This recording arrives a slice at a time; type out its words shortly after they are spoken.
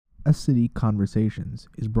As-Siddiq Conversations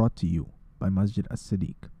is brought to you by Masjid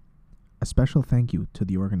As-Siddiq. A special thank you to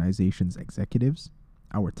the organization's executives,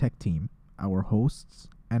 our tech team, our hosts,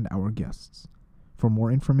 and our guests. For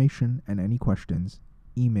more information and any questions,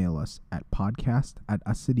 email us at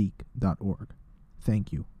podcast@assiddiq.org.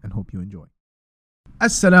 Thank you and hope you enjoy.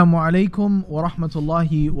 Assalamu alaikum wa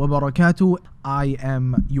rahmatullahi wa barakatuh. I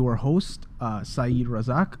am your host, Saeed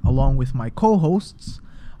Razak, along with my co-hosts,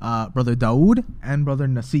 Brother Dawood and Brother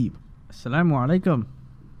Nasib. Assalamu alaikum.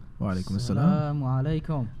 Wa alaikum assalam. Assalamu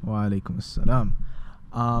alaikum. Wa alaikum assalam.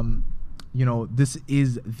 This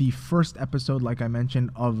is the first episode, like I mentioned,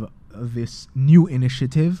 of this new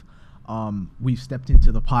initiative. We've stepped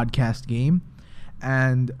into the podcast game.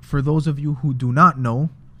 And for those of you who do not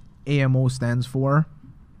know, AMO stands for...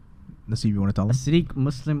 Nasib, you want to tell them? As-Siddiq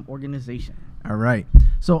Muslim Organization. All right.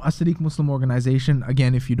 So As-Siddiq Muslim Organization,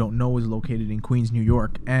 again, if you don't know, is located in Queens, New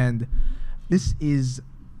York. And this is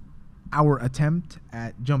our attempt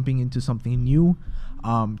at jumping into something new,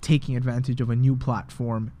 taking advantage of a new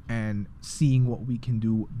platform and seeing what we can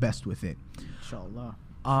do best with it. Inshallah.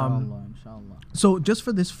 Inshallah. So just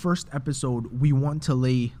for this first episode, we want to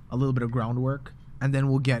lay a little bit of groundwork, and then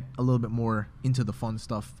we'll get a little bit more into the fun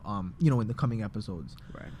stuff, in the coming episodes.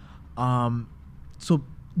 Right. So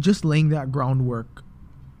just laying that groundwork,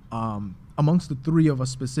 amongst the three of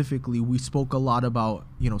us specifically, we spoke a lot about,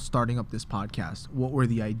 starting up this podcast. What were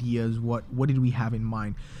the ideas? What did we have in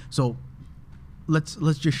mind? So let's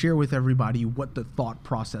just share with everybody what the thought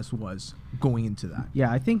process was going into that.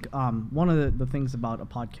 Yeah, I think one of the things about a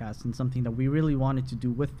podcast and something that we really wanted to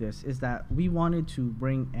do with this is that we wanted to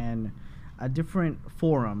bring in a different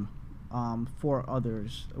forum for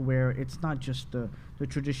others, where it's not just the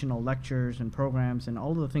traditional lectures and programs and all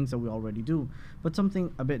of the things that we already do, but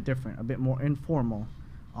something a bit different, a bit more informal.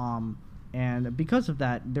 And because of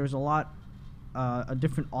that, there's a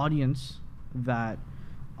different audience that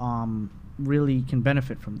really can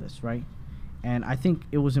benefit from this, right? And I think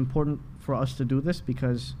it was important for us to do this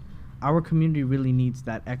because our community really needs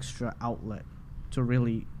that extra outlet to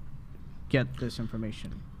really get this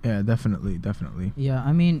information. Yeah, definitely. Yeah,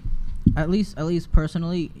 I mean, at least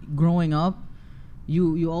personally, growing up,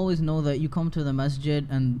 you always know that you come to the masjid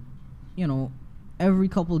and, every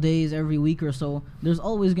couple days, every week or so, there's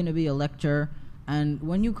always going to be a lecture. And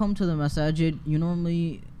when you come to the masajid, you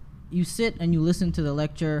sit and you listen to the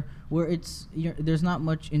lecture where there's not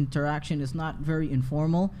much interaction. It's not very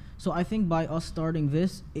informal. So I think by us starting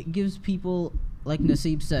this, it gives people, like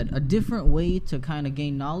Nasib said, a different way to kind of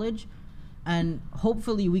gain knowledge. And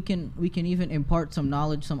hopefully we can even impart some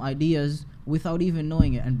knowledge, some ideas without even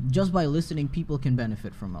knowing it. And just by listening, people can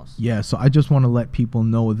benefit from us. Yeah, so I just want to let people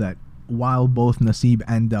know that while both Nasib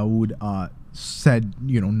and Dawood said,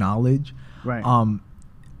 knowledge, right.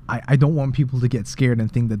 I don't want people to get scared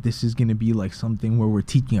and think that this is going to be like something where we're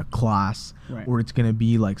teaching a class, right, or it's going to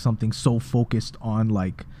be like something so focused on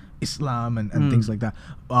like Islam and things like that.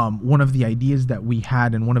 One of the ideas that we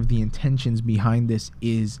had and one of the intentions behind this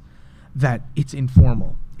is that it's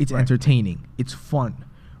informal, it's right, entertaining, it's fun,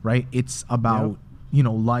 right? It's about,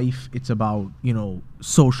 life, it's about,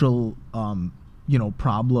 social,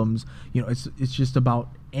 problems, it's just about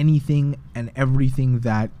anything and everything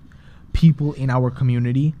that people in our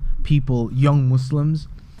community, young Muslims,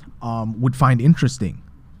 would find interesting.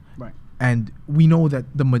 Right. And we know that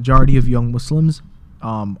the majority of young Muslims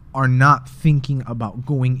are not thinking about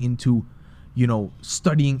going into,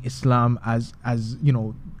 studying Islam as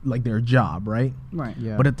like their job, right? Right.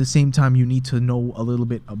 Yeah. But at the same time, you need to know a little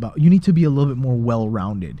bit you need to be a little bit more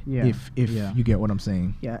well-rounded. Yeah. If you get what I'm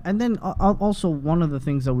saying. Yeah. And then also one of the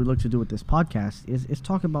things that we look to do with this podcast is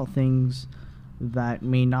talk about things that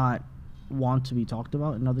may not want to be talked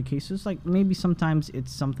about in other cases. Like maybe sometimes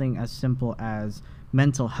it's something as simple as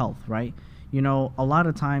mental health, right? A lot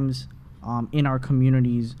of times in our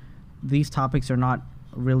communities, these topics are not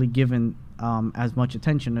really given as much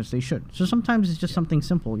attention as they should. So sometimes it's just something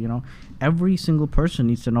simple, every single person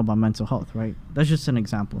needs to know about mental health, right? That's just an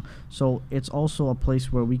example. So it's also a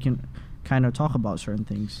place where we can kind of talk about certain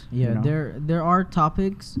things. Yeah, there are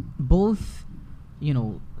topics, both,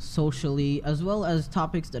 socially, as well as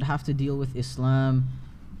topics that have to deal with Islam,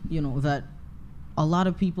 that a lot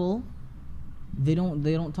of people, they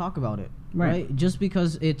don't talk about it, right? Just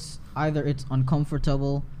because it's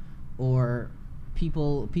uncomfortable, or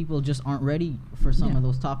people just aren't ready for some of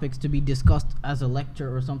those topics to be discussed as a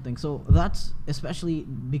lecture or something. So that's, especially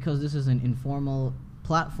because this is an informal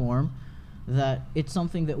platform, that it's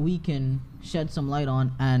something that we can shed some light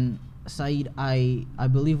on. And Saeed, I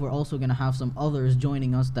believe we're also going to have some others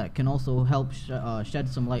joining us that can also help shed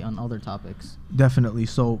some light on other topics. Definitely.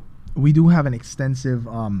 So we do have an extensive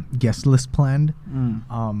guest list planned.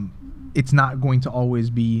 It's not going to always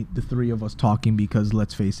be the three of us talking because,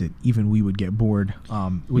 let's face it, even we would get bored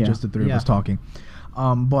with just the three of us talking.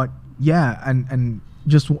 But yeah, and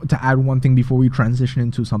just to add one thing before we transition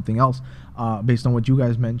into something else, based on what you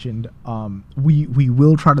guys mentioned, we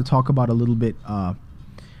will try to talk about a little bit. I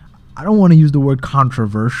don't want to use the word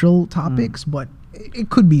controversial topics, but it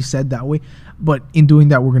could be said that way. But in doing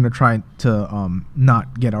that, we're going to try to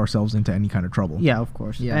not get ourselves into any kind of trouble. Yeah, of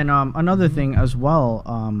course. Yeah. And another thing as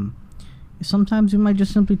well, sometimes we might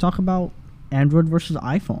just simply talk about Android versus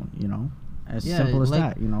iPhone, as Yeah, simple as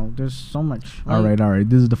like- that. There's so much. All right.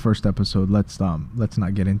 This is the first episode. Let's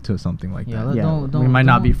not get into something like Yeah, that. We might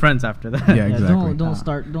not be friends after that. Yeah, exactly. Don't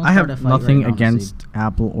start. Don't I start have a fight nothing right now, against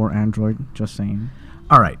Apple or Android. Just saying.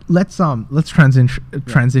 All right, let's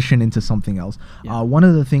transition into something else. Yeah. One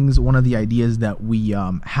of the ideas that we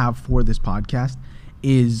have for this podcast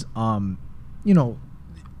is,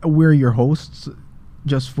 we're your hosts,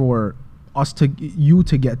 just for you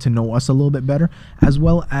to get to know us a little bit better, as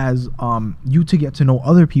well as you to get to know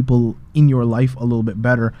other people in your life a little bit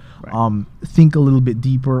better. Right. Think a little bit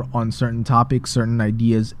deeper on certain topics, certain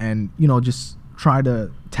ideas, and just try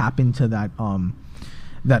to tap into that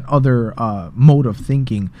other mode of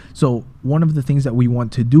thinking. So one of the things that we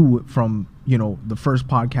want to do from the first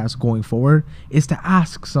podcast going forward is to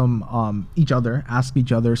ask each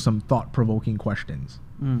other some thought-provoking questions.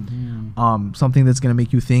 Something that's gonna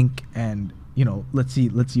make you think, and let's see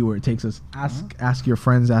where it takes us. Ask your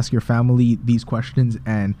friends, ask your family these questions,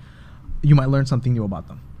 and you might learn something new about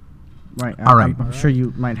them. Right. All right. I'm sure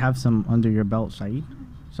you might have some under your belt, Saeed.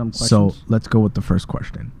 Some questions. So let's go with the first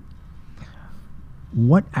question.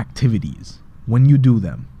 What activities, when you do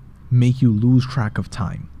them, make you lose track of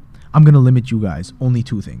time? I'm going to limit you guys. Only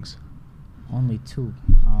 2 things. Only 2.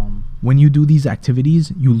 When you do these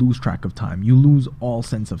activities, you lose track of time. You lose all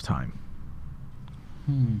sense of time.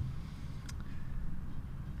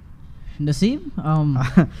 Naseem,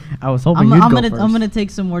 I was hoping you'd go first. I'm gonna take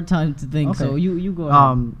some more time to think. Okay. So you go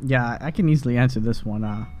ahead. Yeah, I can easily answer this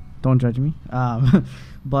one. Don't judge me.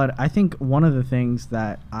 But I think one of the things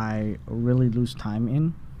that I really lose time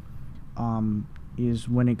in is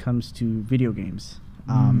when it comes to video games.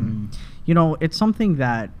 It's something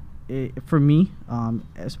that, for me,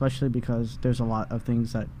 especially because there's a lot of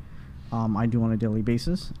things that I do on a daily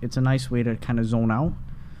basis, it's a nice way to kind of zone out.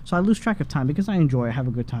 So I lose track of time because I have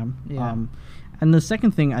a good time. Yeah. And the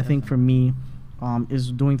second thing I think for me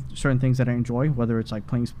is doing certain things that I enjoy, whether it's like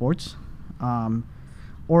playing sports,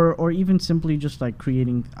 or even simply just like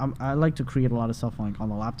creating. I like to create a lot of stuff on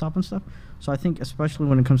the laptop and stuff. So I think especially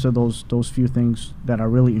when it comes to those few things that I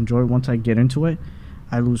really enjoy, once I get into it,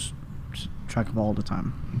 I lose track of all the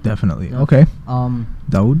time. Definitely. Yeah. Okay.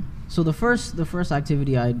 Dawood? So the first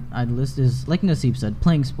activity I'd list is, like Naseeb said,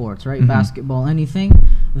 playing sports, right? Basketball, anything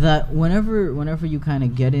that whenever you kind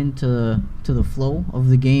of get into the flow of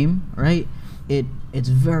the game, right? It's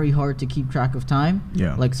very hard to keep track of time.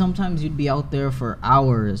 Yeah. Like sometimes you'd be out there for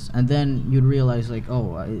hours, and then you'd realize like,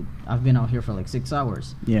 oh, I've been out here for like 6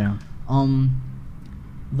 hours. Yeah.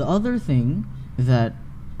 The other thing that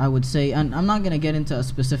I would say, and I'm not gonna get into a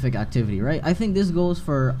specific activity, right? I think this goes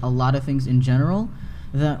for a lot of things in general.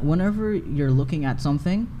 That whenever you're looking at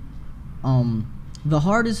something, the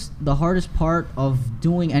hardest part of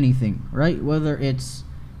doing anything, right? Whether it's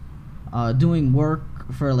doing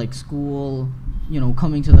work for like school,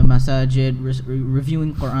 coming to the masajid,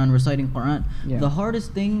 reviewing Quran, reciting Quran. Yeah. The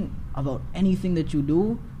hardest thing about anything that you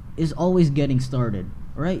do is always getting started,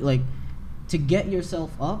 right? Like to get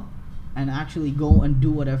yourself up and actually go and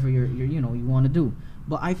do whatever you want to do.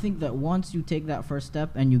 But I think that once you take that first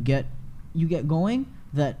step and you get going,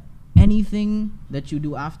 that anything that you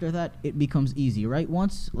do after that, it becomes easy, right?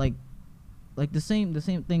 Once like the same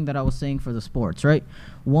thing that I was saying for the sports, right?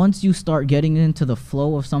 Once you start getting into the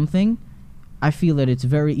flow of something, I feel that it's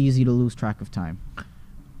very easy to lose track of time.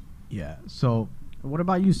 Yeah. So What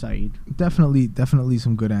about you, Saeed? definitely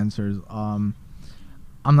some good answers. I'm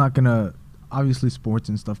not gonna, obviously sports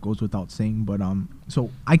and stuff goes without saying, but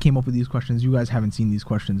so I came up with these questions. You guys haven't seen these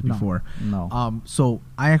questions before. No. So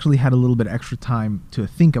I actually had a little bit extra time to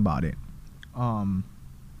think about it.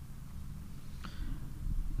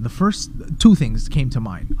 The first 2 things came to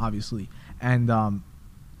mind, obviously, and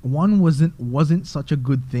one wasn't such a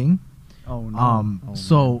good thing. Oh no.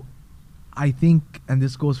 So I think, and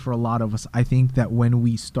this goes for a lot of us, I think that when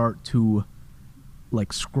we start to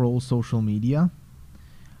like scroll social media,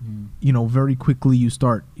 very quickly you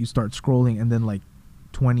start scrolling, and then like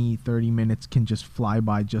 20-30 minutes can just fly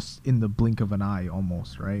by just in the blink of an eye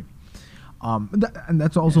almost, right? And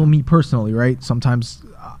that's also me personally, right? Sometimes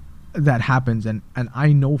that happens, and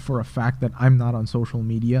I know for a fact that I'm not on social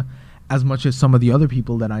media as much as some of the other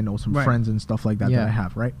people that I know, some Right. friends and stuff like that Yeah. that I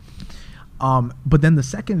have, right? But then the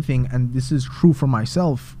second thing, and this is true for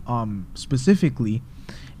myself specifically,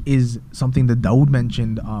 is something that Daoud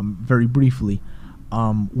mentioned very briefly.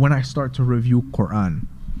 When I start to review Quran,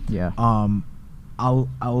 Yeah.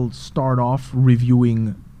 I'll start off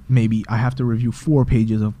reviewing, maybe I have to review 4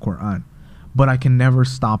 pages of Quran, but I can never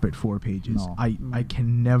stop at 4 pages. No. I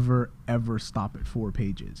can never ever stop at 4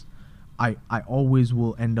 pages. I always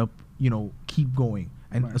will end up, keep going.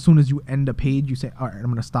 And Right. as soon as you end a page, you say, all right, I'm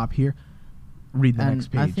going to stop here, read the And next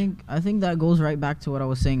page. I think that goes right back to what I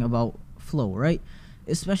was saying about flow, right?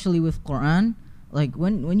 Especially with Quran, like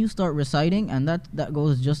when you start reciting, and that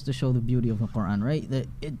goes just to show the beauty of the Quran, right? That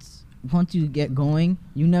it's once you get going,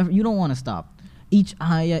 you don't want to stop. Each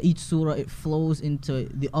ayah, each surah, it flows into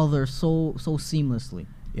the other so seamlessly.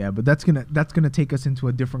 Yeah, but that's gonna take us into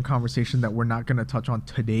a different conversation that we're not gonna touch on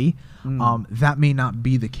today. Mm. That may not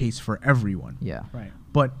be the case for everyone. Yeah. Right.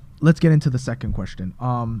 But let's get into the second question.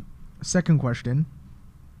 Second question: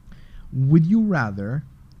 would you rather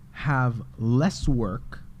have less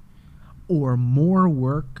work or more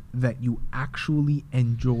work that you actually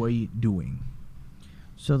enjoy doing?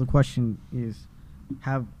 So the question is,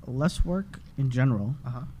 have less work in general,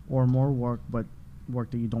 or more work but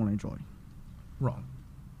work that you don't enjoy? Wrong.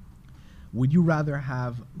 Would you rather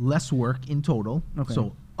have less work in total, Okay.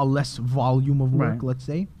 so a less volume of work, Right. let's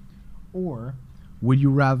say, or would you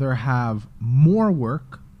rather have more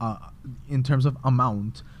work in terms of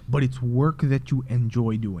amount, but it's work that you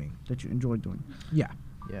enjoy doing? That you enjoy doing? Yeah.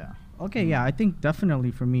 Yeah. Okay, yeah, I think definitely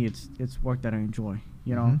for me it's work that I enjoy,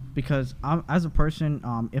 Mhm. because as a person,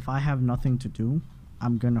 if I have nothing to do,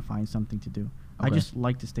 I'm gonna find something to do. I Okay. just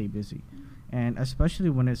like to stay busy, and especially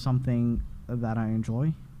when it's something that I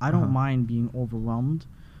enjoy, I don't Uh-huh. mind being overwhelmed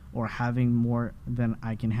or having more than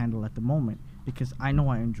I can handle at the moment, because I know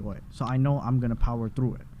I enjoy it, so I know I'm gonna power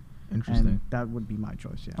through it. Interesting. And that would be my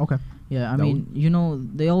choice. Yeah. Okay. Yeah, I That mean,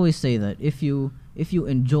 they always say that if you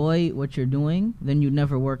enjoy what you're doing, then you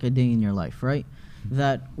never work a day in your life, right?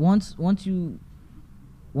 That once you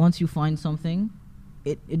find something,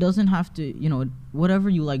 it doesn't have to, whatever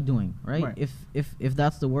you like doing, right? Right. If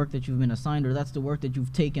that's the work that you've been assigned, or that's the work that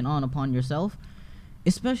you've taken on upon yourself,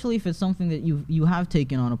 especially if it's something that you have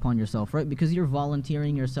taken on upon yourself, right? Because you're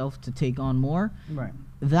volunteering yourself to take on more, Right.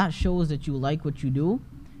 that shows that you like what you do.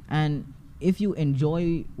 And if you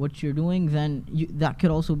enjoy what you're doing, then that could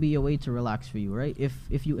also be a way to relax for you, right?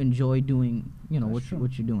 If you enjoy doing, That's true.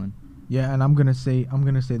 what you're doing. Yeah, and I'm gonna say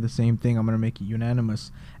the same thing. I'm gonna make it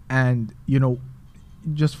unanimous, and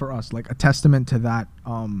just for us, like a testament to that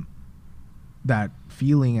that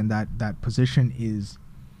feeling and that position is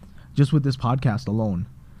just with this podcast alone.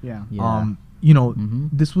 Yeah. Yeah. Mhm.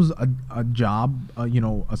 This was a job,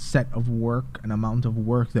 a set of work, an amount of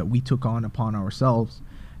work that we took on upon ourselves,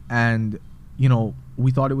 and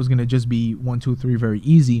we thought it was gonna just be 1, 2, 3 very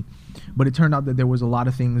easy, but it turned out that there was a lot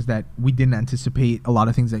of things that we didn't anticipate, a lot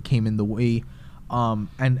of things that came in the way,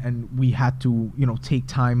 and we had to take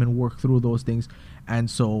time and work through those things, and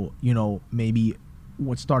so maybe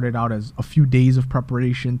what started out as a few days of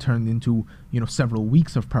preparation turned into several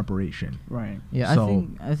weeks of preparation. Right. Yeah, So-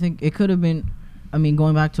 I think it could have been. I mean,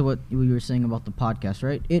 going back to what we were saying about the podcast,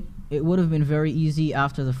 right? It would have been very easy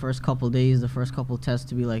after the first couple days, the first couple tests,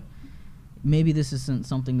 to be like, maybe this isn't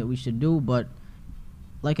something that we should do. But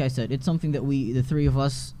like I said, it's something that the three of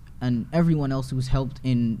us, and everyone else who's helped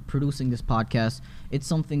in producing this podcast, it's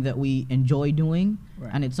something that we enjoy doing, Right.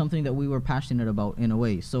 and it's something that we were passionate about in a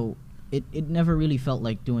way. So it never really felt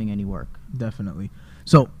like doing any work. Definitely.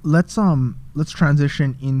 So let's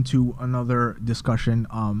transition into another discussion.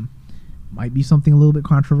 Might be something a little bit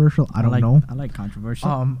controversial. I don't know. I like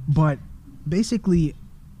controversial. But basically,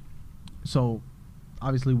 so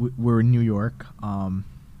obviously we're in New York.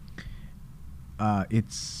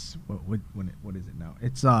 It's what is it now?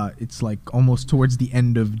 It's like almost towards the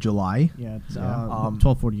end of July. Yeah, it's Yeah.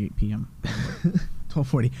 12:48 p.m.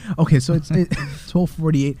 12:40. Okay, so it's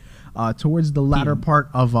 12:48 towards the latter PM. part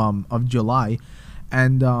of July,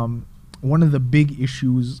 and one of the big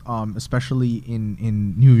issues, especially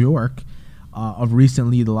in New York, of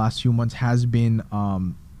recently the last few months has been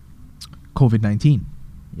COVID-19.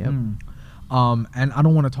 Yep. And I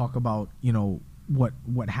don't want to talk about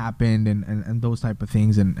what happened and those type of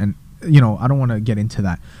things, and I don't want to get into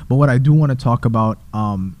that. But what I do want to talk about,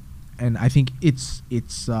 and I think it's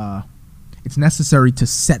necessary to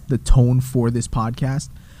set the tone for this podcast.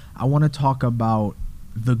 I want to talk about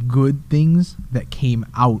the good things that came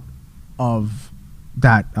out of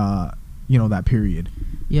that that period.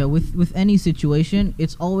 Yeah, with any situation,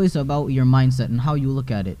 it's always about your mindset and how you look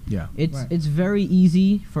at it. Yeah. It's very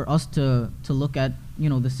easy for us to look at,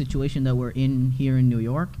 the situation that we're in here in New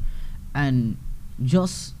York, and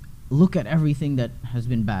just look at everything that has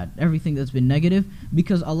been bad, everything that's been negative,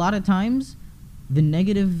 because a lot of times the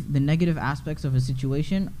negative aspects of a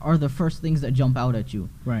situation are the first things that jump out at you.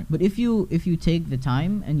 Right. But if you take the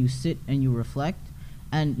time and you sit and you reflect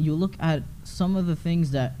and you look at some of the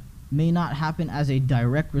things that may not happen as a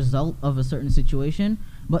direct result of a certain situation,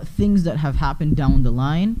 but things that have happened down the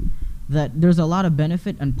line, that there's a lot of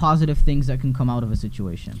benefit and positive things that can come out of a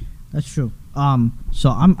situation. That's true. So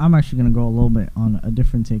I'm actually gonna go a little bit on a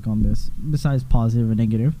different take on this, besides positive and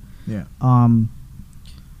negative. Yeah.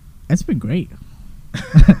 It's been great.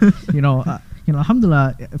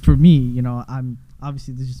 Alhamdulillah, for me, I'm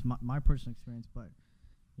obviously this is just my personal experience, but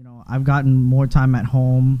I've gotten more time at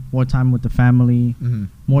home, more time with the family,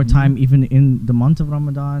 more time even in the month of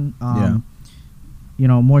Ramadan.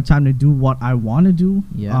 More time to do what I want to do.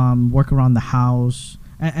 Yeah. Work around the house,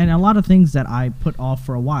 and a lot of things that I put off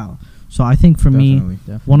for a while. So I think for me,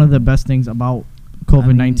 one of the best things about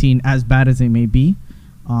COVID-19, as bad as it may be,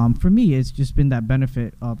 for me, it's just been that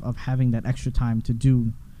benefit of having that extra time to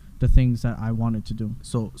do the things that I wanted to do.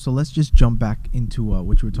 So let's just jump back into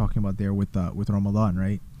what you were talking about there with Ramadan,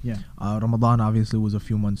 right? Yeah. Ramadan obviously was a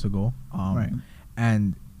few months ago. Right.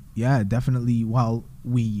 And yeah, definitely. While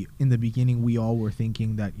in the beginning we all were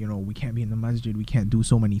thinking that we can't be in the masjid, we can't do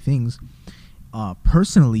so many things.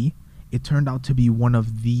 Personally, it turned out to be one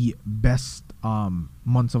of the best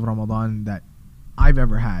months of Ramadan that I've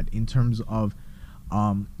ever had, in terms of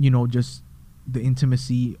just the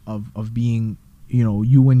intimacy of being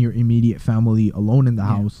you and your immediate family alone in the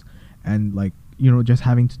house, and just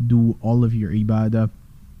having to do all of your ibadah,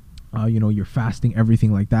 your fasting,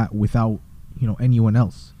 everything like that, without anyone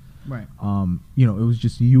else. Right. It was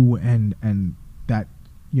just you and that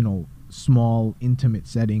small intimate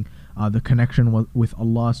setting. The connection with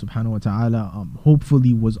Allah subhanahu wa ta'ala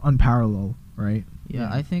hopefully was unparalleled, right? Yeah,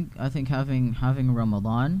 I think having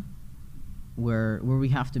Ramadan where we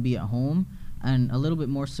have to be at home and a little bit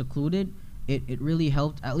more secluded, it really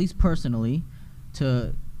helped, at least personally,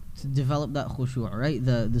 to develop that khushu', right?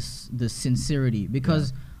 The sincerity,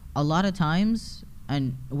 because a lot of times,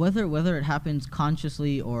 and whether it happens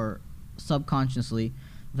consciously or subconsciously,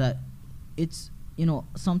 that it's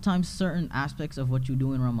sometimes certain aspects of what you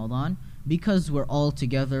do in Ramadan, because we're all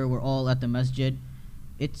together, we're all at the masjid,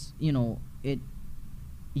 it's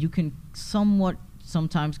you can somewhat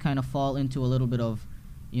sometimes kind of fall into a little bit of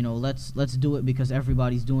let's do it because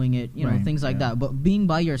everybody's doing it, things like that. But being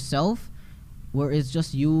by yourself, where it's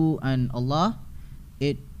just you and Allah,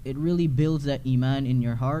 it really builds that iman in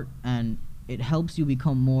your heart, and it helps you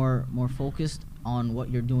become more focused on what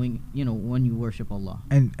you're doing, when you worship Allah.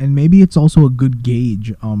 And maybe it's also a good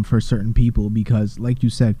gauge for certain people, because like you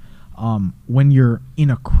said, when you're in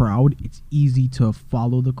a crowd, it's easy to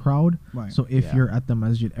follow the crowd. Right. So if you're at the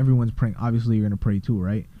masjid, everyone's praying, obviously you're going to pray too,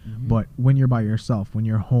 right? But when you're by yourself, when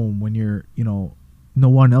you're home, when you're no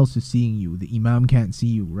one else is seeing you, the imam can't see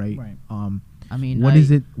you, right? I mean, what is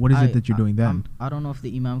it that you're doing then? I don't know if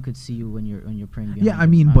the imam could see you when you're praying behind the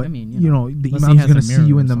imam's going to see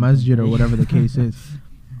you in the masjid or whatever the case is.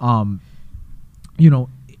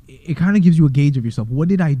 It kind of gives you a gauge of yourself. What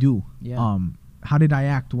did I do? Yeah. How did I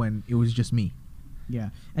act when it was just me? Yeah.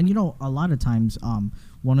 And a lot of times,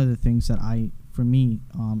 one of the things that for me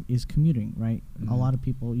is commuting, right? A lot of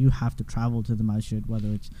people, you have to travel to the masjid, whether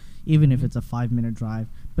it's even if it's a 5-minute drive,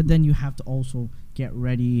 but then you have to also get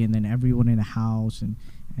ready, and then everyone in the house, and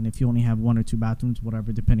if you only have 1 or 2 bathrooms,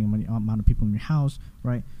 whatever, depending on the amount of people in your house,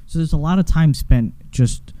 right? So there's a lot of time spent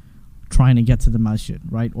just trying to get to the masjid,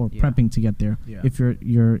 right? Or prepping to get there. Yeah. If you're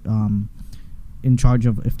in charge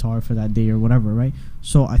of iftar for that day or whatever, right?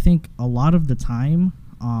 So I think a lot of the time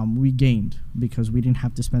we gained, because we didn't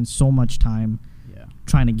have to spend so much time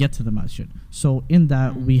trying to get to the masjid. So in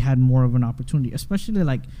that, we had more of an opportunity, especially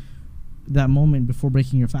like that moment before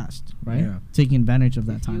breaking your fast, right? Yeah. Taking advantage of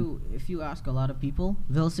that time. If you ask a lot of people,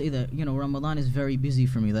 they'll say that Ramadan is very busy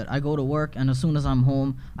for me, that I go to work, and as soon as I'm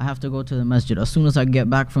home, I have to go to the masjid. As soon as I get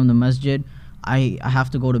back from the masjid, I have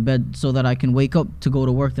to go to bed so that I can wake up to go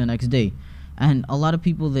to work the next day. And a lot of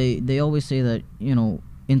people, they always say that,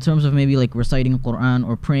 in terms of maybe like reciting Quran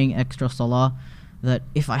or praying extra salah, that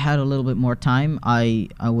if I had a little bit more time, I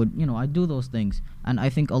would, I'd do those things. And I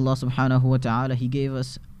think Allah subhanahu wa ta'ala,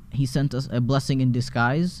 He sent us a blessing in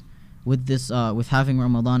disguise with this, with having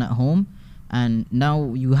Ramadan at home. And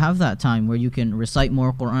now you have that time where you can recite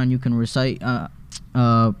more Quran, you can recite,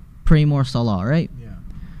 pray more salah, right? Yeah.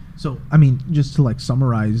 So, I mean, just to like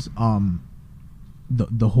summarize,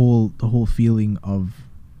 the whole feeling of,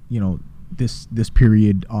 you know, this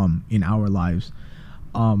period in our lives,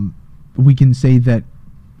 we can say that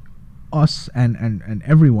us and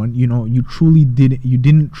everyone, you know, you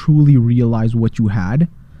didn't truly realize what you had,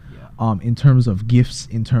 in terms of gifts,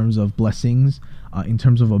 in terms of blessings, in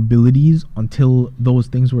terms of abilities, until those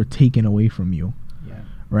things were taken away from you.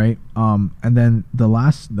 Right. And then the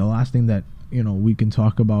last thing that, you know, we can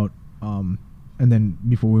talk about, and then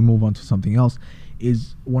before we move on to something else,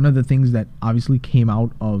 is one of the things that obviously came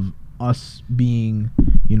out of us being,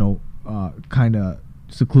 you know, kind of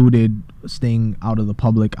secluded, staying out of the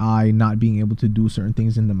public eye, not being able to do certain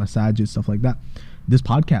things in the masajid, stuff like that. This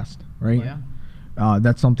podcast, right?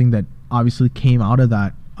 That's something that obviously came out of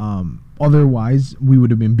that. Otherwise, we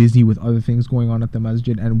would have been busy with other things going on at the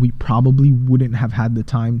masjid, and we probably wouldn't have had the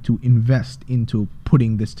time to invest into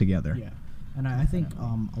putting this together. Yeah, and I think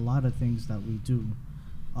a lot of things that we do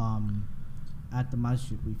at the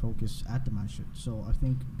masjid, we focus at the masjid. So I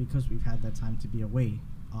think because we've had that time to be away,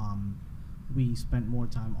 we spent more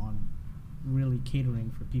time on really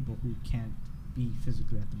catering for people who can't be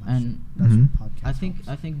physically at the masjid. And that's what podcast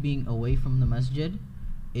I think being away from the masjid,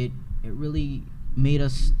 it really made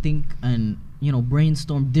us think and, you know,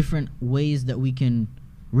 brainstorm different ways that we can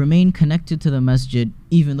remain connected to the masjid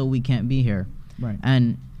even though we can't be here. Right.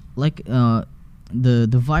 And like the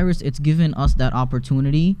virus, it's given us that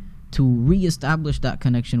opportunity to reestablish that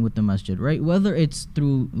connection with the masjid, right? Whether it's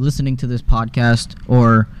through listening to this podcast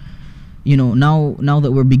or, you know, now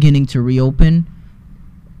that we're beginning to reopen,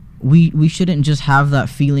 we shouldn't just have that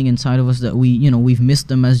feeling inside of us that we've missed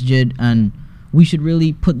the masjid, and we should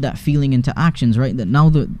really put that feeling into actions, right? That now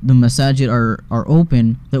that the masajid are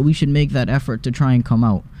open, that we should make that effort to try and come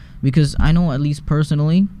out. Because I know, at least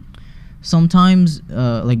personally, sometimes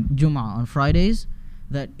like Jummah on Fridays,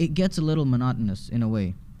 that it gets a little monotonous in a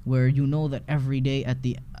way, where you know that every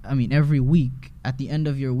week at the end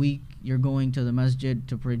of your week you're going to the masjid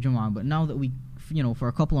to pray Jummah. But now that we, you know, for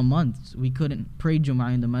a couple of months we couldn't pray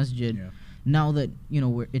Jummah in the masjid, now that, you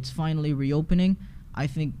know, it's finally reopening, I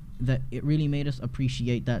think that it really made us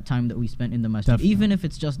appreciate that time that we spent in the masjid. Definitely. Even if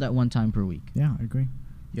it's just that one time per week. Yeah, I agree.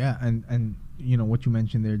 Yeah, and you know what you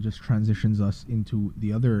mentioned there just transitions us into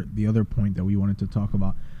the other point that we wanted to talk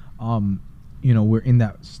about. You know, we're in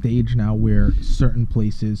that stage now where certain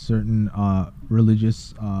places, certain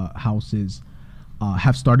religious houses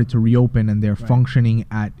have started to reopen, and they're functioning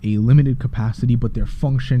at a limited capacity, but they're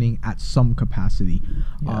functioning at some capacity.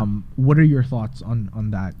 What are your thoughts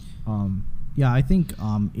on that? Yeah, I think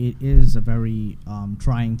it is a very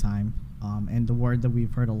trying time, and the word that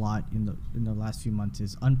we've heard a lot in the last few months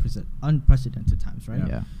is unprecedented times, right?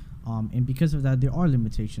 Yeah. And because of that, there are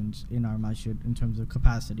limitations in our masjid in terms of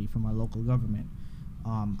capacity from our local government.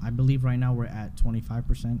 I believe right now we're at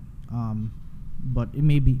 25%, but it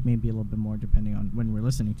may be a little bit more depending on when we're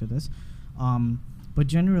listening to this. But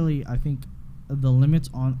generally, I think the limits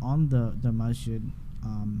on the masjid,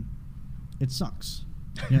 it sucks.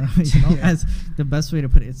 You know, as the best way to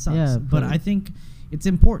put it, it sucks. Yeah, but I think it's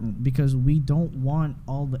important because we don't want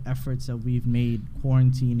all the efforts that we've made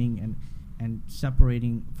quarantining and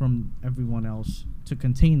separating from everyone else to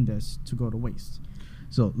contain this to go to waste.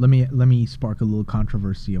 So let me spark a little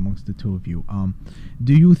controversy amongst the two of you.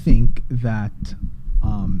 Do you think that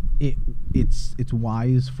it's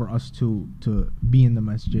wise for us to be in the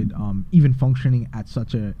masjid, even functioning at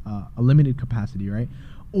such a limited capacity, right?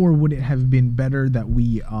 Or would it have been better that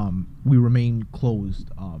we remain closed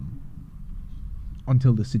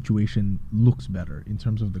until the situation looks better in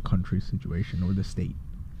terms of the country's situation or the state?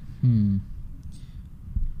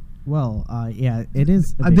 Well, yeah, it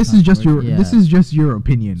is. This is just your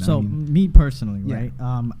opinion. So I mean, me personally, right?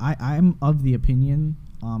 I'm of the opinion,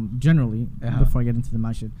 generally, before I get into the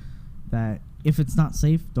masjid, that if it's not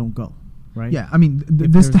safe, don't go. Right? Yeah, I mean,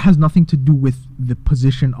 this has nothing to do with the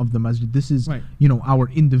position of the masjid. This is, you know, our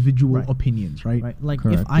individual opinions, right? Right. Like,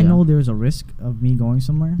 if I know there's a risk of me going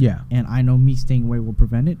somewhere, and I know me staying away will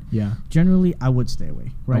prevent it, generally I would stay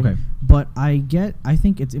away, right? Okay. But I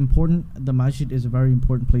think it's important. The masjid is a very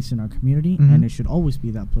important place in our community, and it should always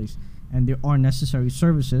be that place. And there are necessary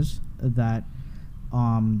services that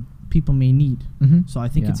people may need. So I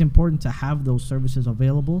think it's important to have those services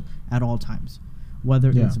available at all times.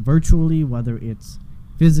 Whether it's virtually, whether it's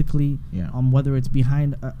physically, whether it's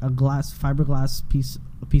behind a piece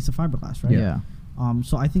of fiberglass, right? Yeah.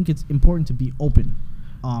 So I think it's important to be open.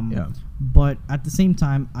 But at the same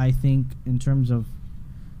time, I think in terms of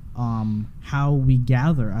how we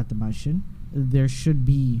gather at the masjid, there should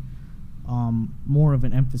be more of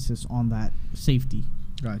an emphasis on that safety.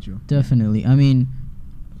 Got you. Definitely. I mean,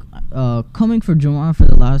 coming for Jummah for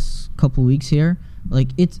the last couple weeks here, like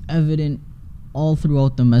it's evident all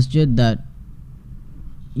throughout the masjid that,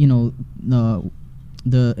 you know,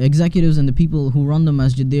 the executives and the people who run the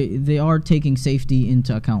masjid, they are taking safety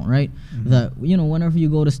into account, right? That, you know, whenever you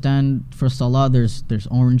go to stand for salah, there's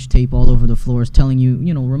orange tape all over the floors telling you,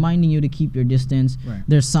 you know, reminding you to keep your distance. Right.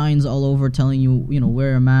 There's signs all over telling you, you know,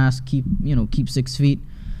 wear a mask, keep 6 feet.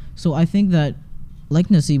 So I think that, like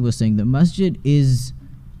Naseeb was saying, the masjid is,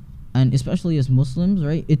 and especially as Muslims,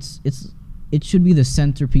 right, it should be the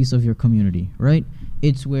centerpiece of your community, right?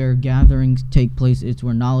 It's where gatherings take place. It's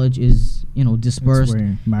where knowledge is, you know, dispersed. It's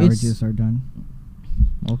where marriages are done.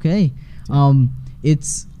 Okay,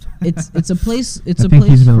 it's a place. It's I a think place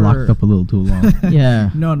he's been for, locked up a little too long. Yeah,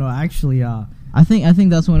 No, actually, I think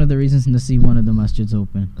that's one of the reasons to see one of the masjids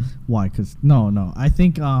open. why? Because no, I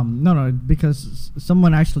think no, because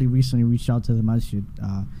someone actually recently reached out to the masjid,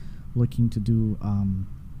 looking to do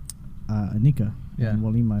a nikah and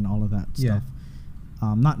walima and all of that Yeah. stuff.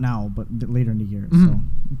 Not now, but later in the year. Mhm. So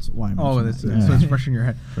it's why. I Oh, mentioned that's that. Yeah. so it's fresh in your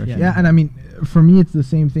head. Fresh Yeah. in Yeah, and I mean, for me, it's the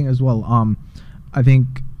same thing as well. I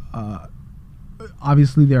think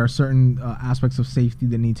obviously there are certain aspects of safety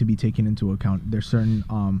that need to be taken into account. There's certain,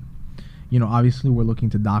 you know, obviously we're looking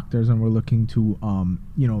to doctors and we're looking to,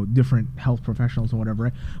 you know, different health professionals and whatever.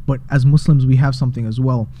 Right? But as Muslims, we have something as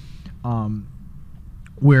well,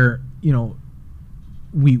 where, you know,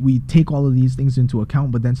 we take all of these things into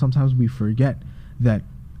account, but then sometimes we forget that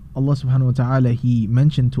Allah subhanahu wa ta'ala, He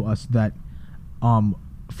mentioned to us that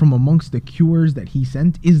from amongst the cures that He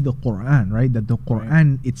sent is the Quran, right? That the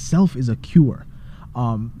Quran itself is a cure.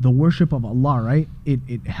 The worship of Allah, right?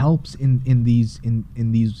 It helps in these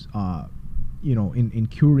you know, in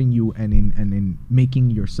curing you and in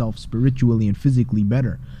making yourself spiritually and physically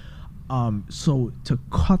better. So to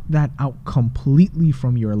cut that out completely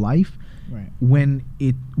from your life, Right. when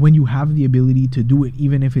you have the ability to do it,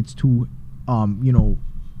 even if it's to you know,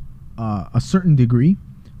 a certain degree,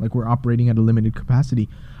 like we're operating at a limited capacity,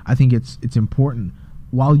 I think it's important,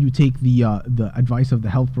 while you take the advice of the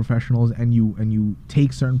health professionals and you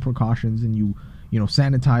take certain precautions and you know,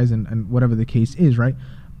 sanitize and whatever the case is, right?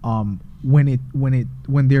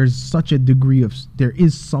 When there's such a degree of, there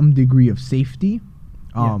is some degree of safety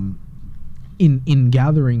in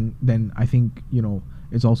gathering, then I think, you know,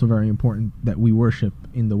 it's also very important that we worship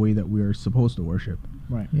in the way that we're supposed to worship.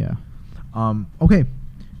 Right. Yeah. Okay,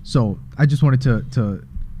 so I just wanted to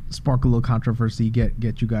spark a little controversy,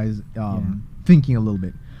 get you guys thinking a little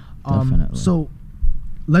bit. Definitely. So,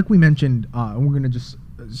 like we mentioned, and we're gonna just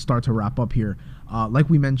start to wrap up here. Like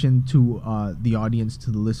we mentioned to the audience,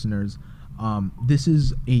 to the listeners, this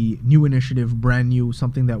is a new initiative, brand new,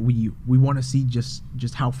 something that we want to see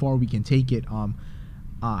just how far we can take it,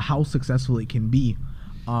 how successful it can be,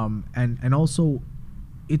 and also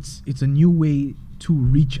it's a new way to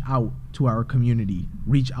reach out to our community,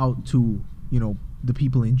 reach out to, you know, the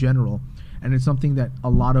people in general. And it's something that a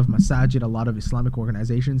lot of masajid, a lot of Islamic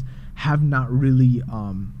organizations have not really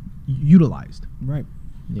utilized. Right.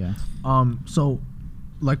 Yeah. So,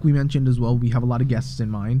 like we mentioned as well, we have a lot of guests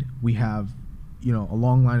in mind. We have, you know, a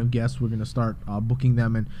long line of guests. We're going to start booking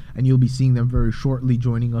them, and you'll be seeing them very shortly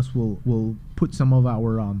joining us. We'll put some of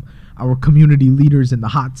our community leaders in the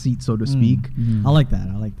hot seat, so to speak. Mhm. I like that.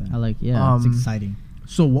 I like, yeah. It's exciting.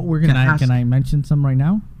 So what we're going to ask... Can I mention some right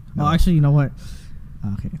now? No. Oh, actually, you know what?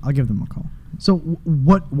 Okay, I'll give them a call. So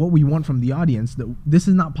what we want from the audience, that this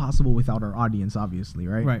is not possible without our audience, obviously,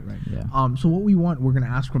 right? Right. Yeah. So what we're going to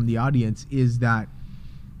ask from the audience is that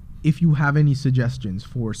if you have any suggestions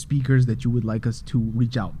for speakers that you would like us to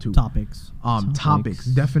reach out to, Topics. topics,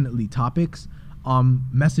 definitely topics,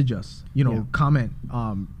 message us, you know, Yeah. comment,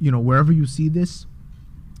 you know, wherever you see this,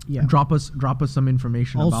 Yeah. drop us some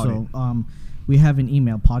information about it. Also, we have an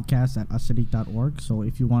email, podcast@asadiq.org. So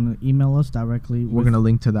if you want to email us directly, We're going to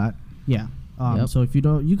link to that. Yeah. Yep. So if you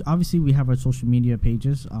don't, obviously we have our social media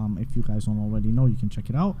pages. If you guys don't already know, you can check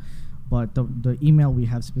it out. But the email we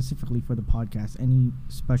have specifically for the podcast, any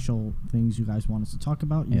special things you guys want us to talk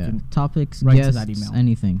about, you Yeah. can Topics, write to guests, that email.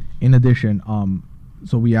 anything. In addition,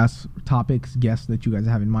 so we asked topics, guests that you guys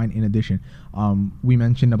have in mind. In addition, we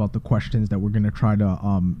mentioned about the questions that we're going to try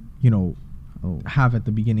to, you know, have at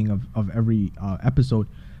the beginning of every episode.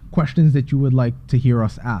 Questions that you would like to hear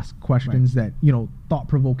us ask. Questions that, you know,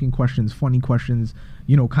 thought-provoking questions, funny questions,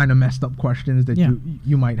 you know, kind of messed up questions that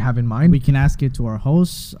you might have in mind. We can ask it to our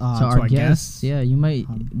hosts, to our guests. Yeah, you might.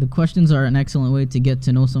 The questions are an excellent way to get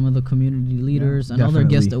to know some of the community leaders and other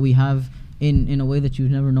guests definitely. that we have in a way that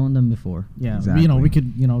you've never known them before. Yeah, Exactly. you know, we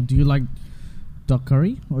could, you know, do you like duck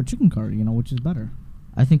curry or chicken curry? You know, which is better?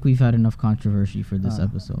 I think we've had enough controversy for this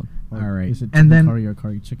episode. Or All right. Is it And chicken then- curry or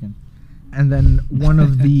curry chicken? And then one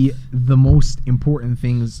of the most important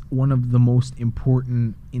things, one of the most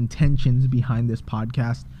important intentions behind this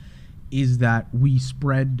podcast is that we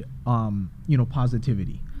spread,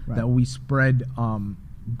 positivity, Right. that we spread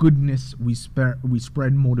goodness, we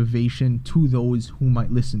spread motivation to those who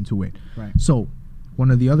might listen to it. Right. So, one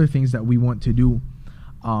of the other things that we want to do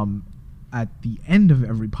at the end of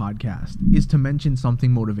every podcast is to mention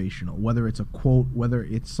something motivational, whether it's a quote, whether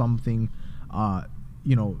it's something, that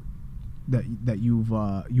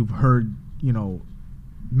you've heard,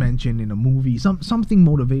 mentioned in a movie, something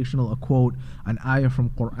motivational, a quote, an ayah from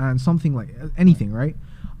Quran, something like anything, right?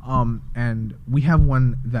 And we have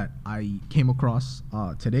one that I came across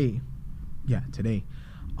today. Yeah, today.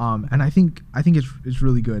 And I think it's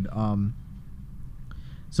really good.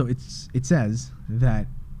 So it says that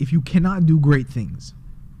if you cannot do great things,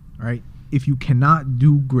 right? If you cannot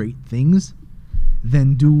do great things,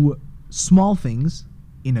 then do small things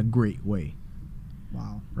in a great way,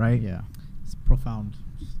 Wow. right? Yeah. It's profound.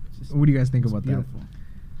 What do you guys think It's about beautiful.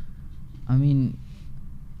 I mean,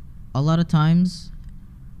 a lot of times,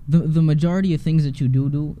 the majority of things that you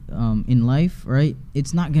do in life, right?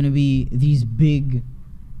 It's not gonna be these big,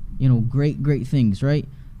 great things, right?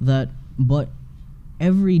 But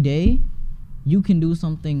every day, you can do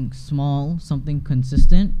something small, something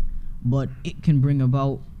consistent, but it can bring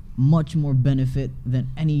about much more benefit than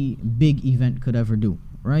any big event could ever do,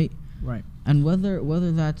 right? Right. And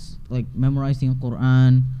whether that's like memorizing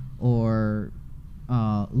Quran or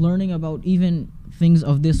learning about even things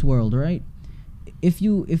of this world, right? If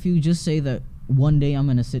you just say that one day I'm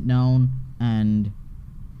gonna sit down and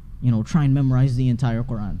try and memorize the entire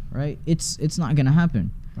Quran, right? It's not gonna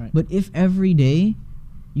happen. Right. But if every day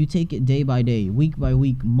you take it day by day, week by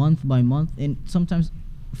week, month by month, and sometimes,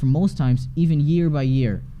 for most times, even year by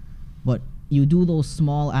year, but you do those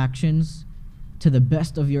small actions to the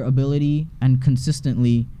best of your ability and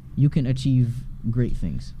consistently, you can achieve great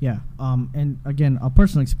things. Yeah. And again, a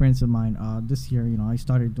personal experience of mine. This year, I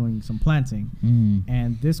started doing some planting,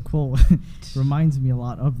 and this quote reminds me a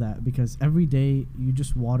lot of that, because every day you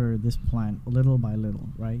just water this plant little by little,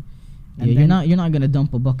 right? And Yeah, you're not gonna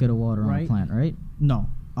dump a bucket of water on a Right. plant, right? No.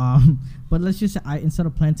 But let's just say instead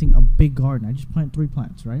of planting a big garden, I just plant 3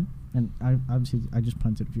 plants, right? And I just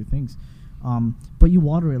planted a few things. But you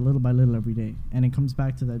water it little by little every day, and it comes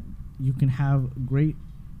back to that you can have great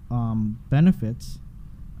benefits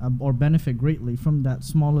or benefit greatly from that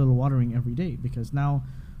small little watering every day, because now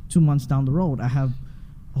 2 months down the road I have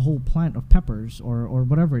a whole plant of peppers or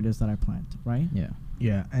whatever it is that I plant, right? Yeah.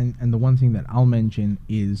 Yeah, and the one thing that I'll mention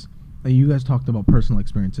is, you guys talked about personal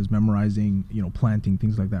experiences, memorizing, planting,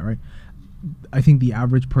 things like that, right? I think the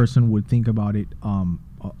average person would think about it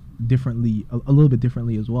differently, a little bit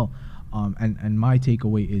differently as well. And my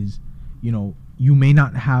takeaway is, you may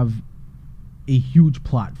not have a huge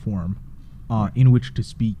platform in which to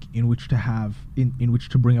speak, in which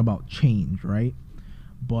to bring about change, right?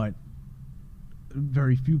 But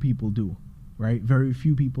very few people do, right? Very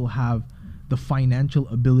few people have the financial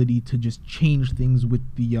ability to just change things with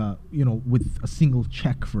the with a single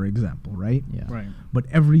check, for example, right? Yeah. Right. But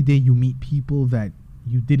every day you meet people that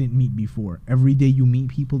you didn't meet before. Every day you meet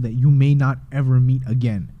people that you may not ever meet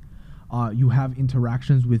again. You have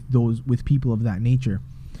interactions with people of that nature,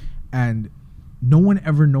 and no one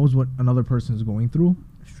ever knows what another person is going through.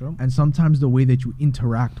 Sure. And sometimes the way that you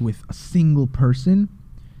interact with a single person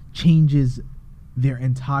changes their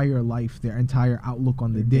entire life, their entire outlook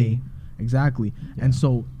on the Their day. day. Exactly. Yeah. And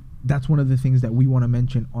so that's one of the things that we want to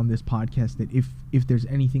mention on this podcast, that if there's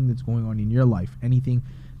anything that's going on in your life, anything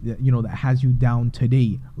that that has you down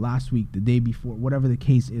today, last week, the day before, whatever the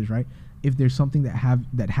case is, right? If there's something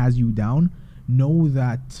that has you down, know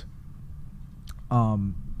that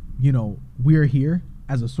we're here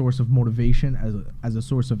as a source of motivation, as a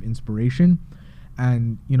source of inspiration.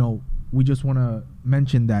 And we just want to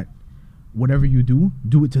mention that whatever you do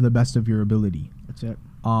it to the best of your ability. That's it.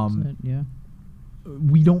 That's it, yeah.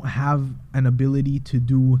 We don't have an ability to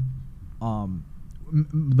do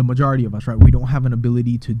the majority of us, right? We don't have an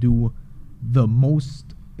ability to do the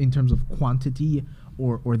most in terms of quantity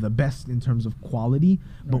or the best in terms of quality,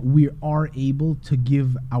 but Right. we are able to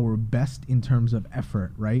give our best in terms of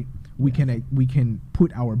effort, right? We can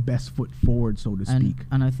put our best foot forward, so to speak.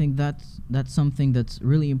 And I think that's something that's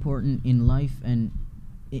really important in life, and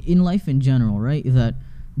in life in general, right? That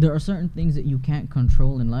there are certain things that you can't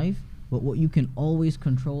control in life, but what you can always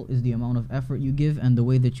control is the amount of effort you give and the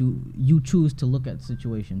way that you choose to look at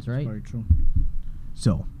situations, right? Very true.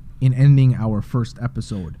 So, in ending our first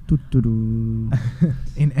episode,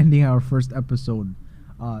 in ending our first episode,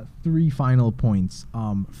 3 final points.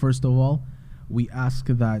 First of all, We ask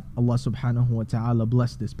that Allah subhanahu wa ta'ala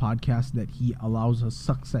bless this podcast, that He allows us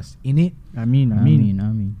success in it. Ameen,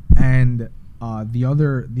 Ameen. And the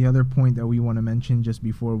other point that we want to mention just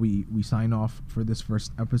before we sign off for this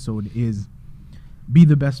first episode is be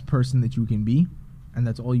the best person that you can be, and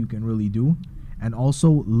that's all you can really do. And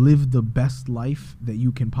also live the best life that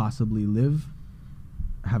you can possibly live.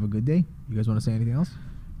 Have a good day. You guys want to say anything else?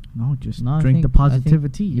 No, just No, I drink think- the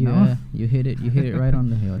positivity, I think you know? you hit it right on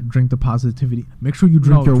the head. Drink the positivity. Make sure you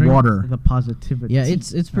drink your water. The positivity. Yeah,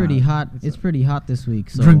 it's pretty hot. it's It's a- pretty hot this week.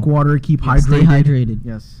 So Drink water. Keep Stay hydrated. hydrated.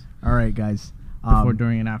 Yes. All right, guys. Before,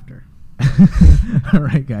 during, and after. All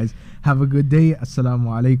right, guys. Have a good day. Assalamu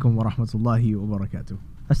alaikum wa rahmatullahi wa barakatuh.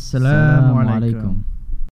 Assalamu Assalamu alaikum. alaikum.